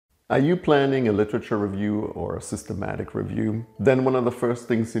Are you planning a literature review or a systematic review? Then one of the first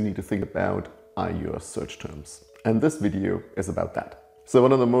things you need to think about are your search terms. And this video is about that. So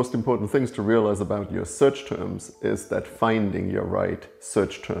one of the most important things to realize about your search terms is that finding your right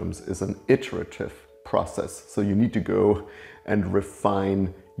search terms is an iterative process. So you need to go and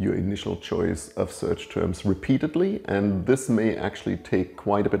refine your initial choice of search terms repeatedly, and this may actually take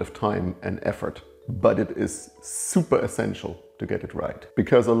quite a bit of time and effort, but it is super essential to get it right,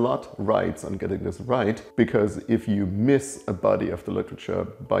 because a lot rides on getting this right. Because if you miss a body of the literature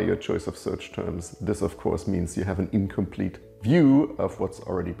by your choice of search terms, this of course means you have an incomplete view of what's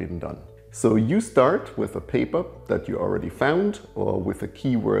already been done. So you start with a paper that you already found or with a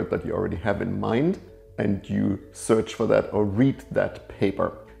keyword that you already have in mind, and you search for that or read that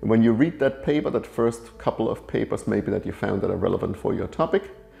paper. And when you read that paper, that first couple of papers maybe that you found that are relevant for your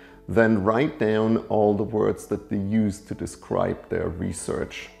topic, then write down all the words that they use to describe their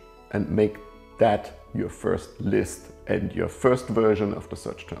research and make that your first list and your first version of the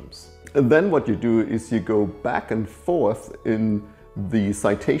search terms. And then what you do is you go back and forth in the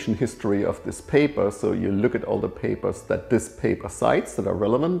citation history of this paper. So you look at all the papers that this paper cites that are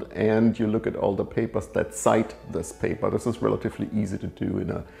relevant, and you look at all the papers that cite this paper. This is relatively easy to do in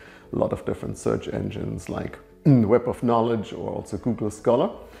a lot of different search engines like Web of Knowledge or also Google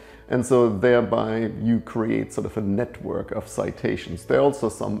Scholar. And so thereby you create sort of a network of citations. There are also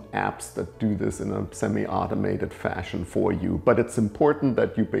some apps that do this in a semi-automated fashion for you, but it's important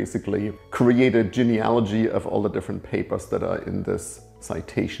that you basically create a genealogy of all the different papers that are in this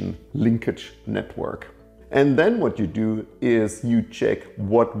citation linkage network. And then what you do is you check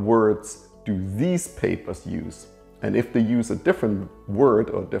what words do these papers use. And if they use a different word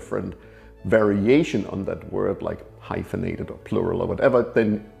or different variation on that word, like hyphenated or plural or whatever,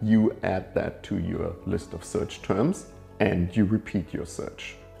 then you add that to your list of search terms and you repeat your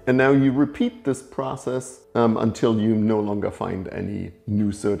search. And now you repeat this process until you no longer find any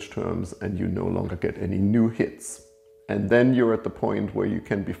new search terms and you no longer get any new hits. And then you're at the point where you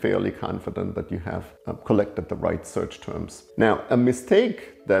can be fairly confident that you have collected the right search terms. Now, a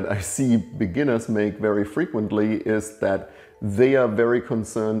mistake that I see beginners make very frequently is that they are very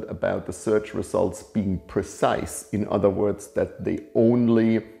concerned about the search results being precise. In other words, that they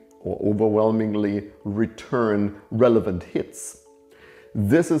only or overwhelmingly return relevant hits.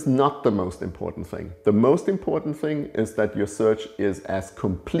 This is not the most important thing. The most important thing is that your search is as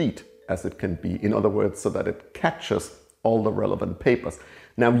complete as it can be. In other words, so that it catches all the relevant papers.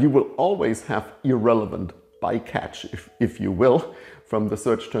 Now, you will always have irrelevant bycatch, if you will, from the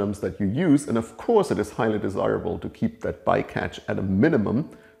search terms that you use. And of course, it is highly desirable to keep that bycatch at a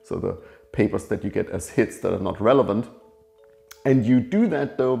minimum, so the papers that you get as hits that are not relevant. And you do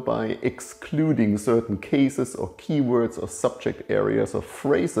that though by excluding certain cases or keywords or subject areas or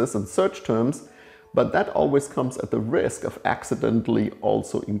phrases and search terms. But that always comes at the risk of accidentally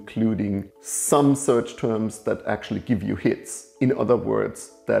also including some search terms that actually give you hits. In other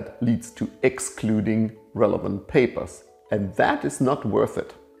words, that leads to excluding relevant papers. And that is not worth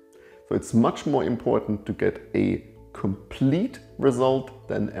it. So it's much more important to get a complete result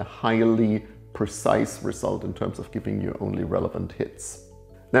than a highly precise result in terms of giving you only relevant hits.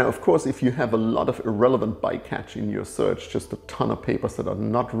 Now, of course, if you have a lot of irrelevant bycatch in your search, just a ton of papers that are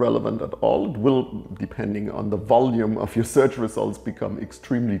not relevant at all, it will, depending on the volume of your search results, become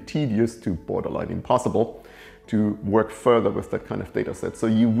extremely tedious to borderline impossible to work further with that kind of data set. So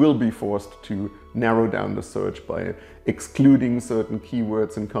you will be forced to narrow down the search by excluding certain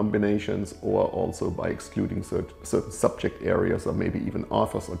keywords and combinations, or also by excluding certain subject areas or maybe even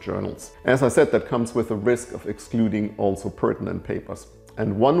authors or journals. As I said, that comes with a risk of excluding also pertinent papers.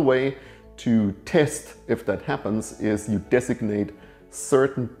 And one way to test if that happens is you designate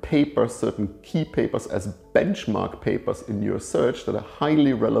certain papers, certain key papers as benchmark papers in your search that are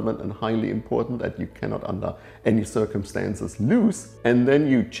highly relevant and highly important that you cannot under any circumstances lose. And then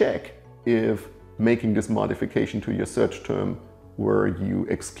you check if making this modification to your search term where you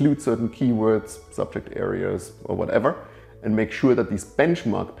exclude certain keywords, subject areas or whatever, and make sure that these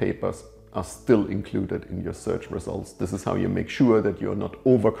benchmark papers are still included in your search results. This is how you make sure that you're not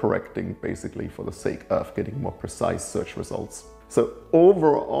overcorrecting basically for the sake of getting more precise search results. So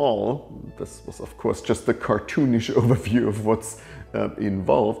overall, this was of course just a cartoonish overview of what's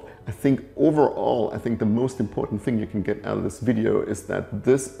involved. I think overall, the most important thing you can get out of this video is that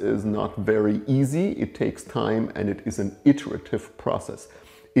this is not very easy. It takes time and it is an iterative process.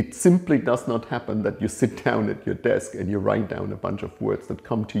 It simply does not happen that you sit down at your desk and you write down a bunch of words that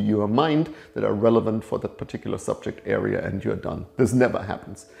come to your mind that are relevant for that particular subject area and you're done. This never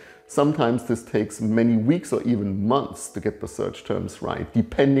happens. Sometimes this takes many weeks or even months to get the search terms right,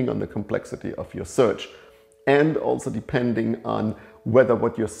 depending on the complexity of your search, and also depending on whether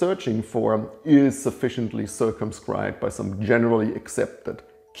what you're searching for is sufficiently circumscribed by some generally accepted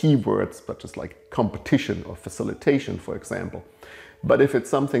keywords, such as like competition or facilitation, for example. But if it's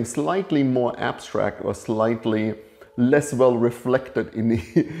something slightly more abstract or slightly less well reflected in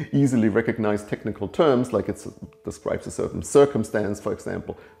easily recognized technical terms, like it describes a certain circumstance, for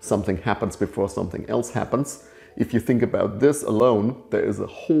example, something happens before something else happens. If you think about this alone, there is a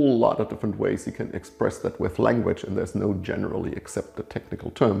whole lot of different ways you can express that with language, and there's no generally accepted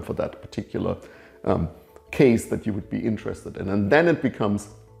technical term for that particular case that you would be interested in. And then it becomes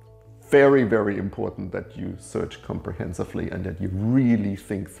very, very important that you search comprehensively and that you really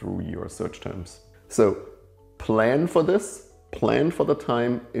think through your search terms. So plan for this, plan for the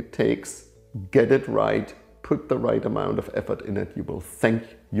time it takes, get it right, put the right amount of effort in it. You will thank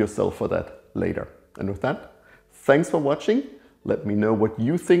yourself for that later. And with that, thanks for watching. Let me know what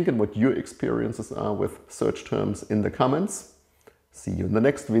you think and what your experiences are with search terms in the comments. See you in the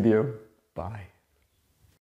next video. Bye.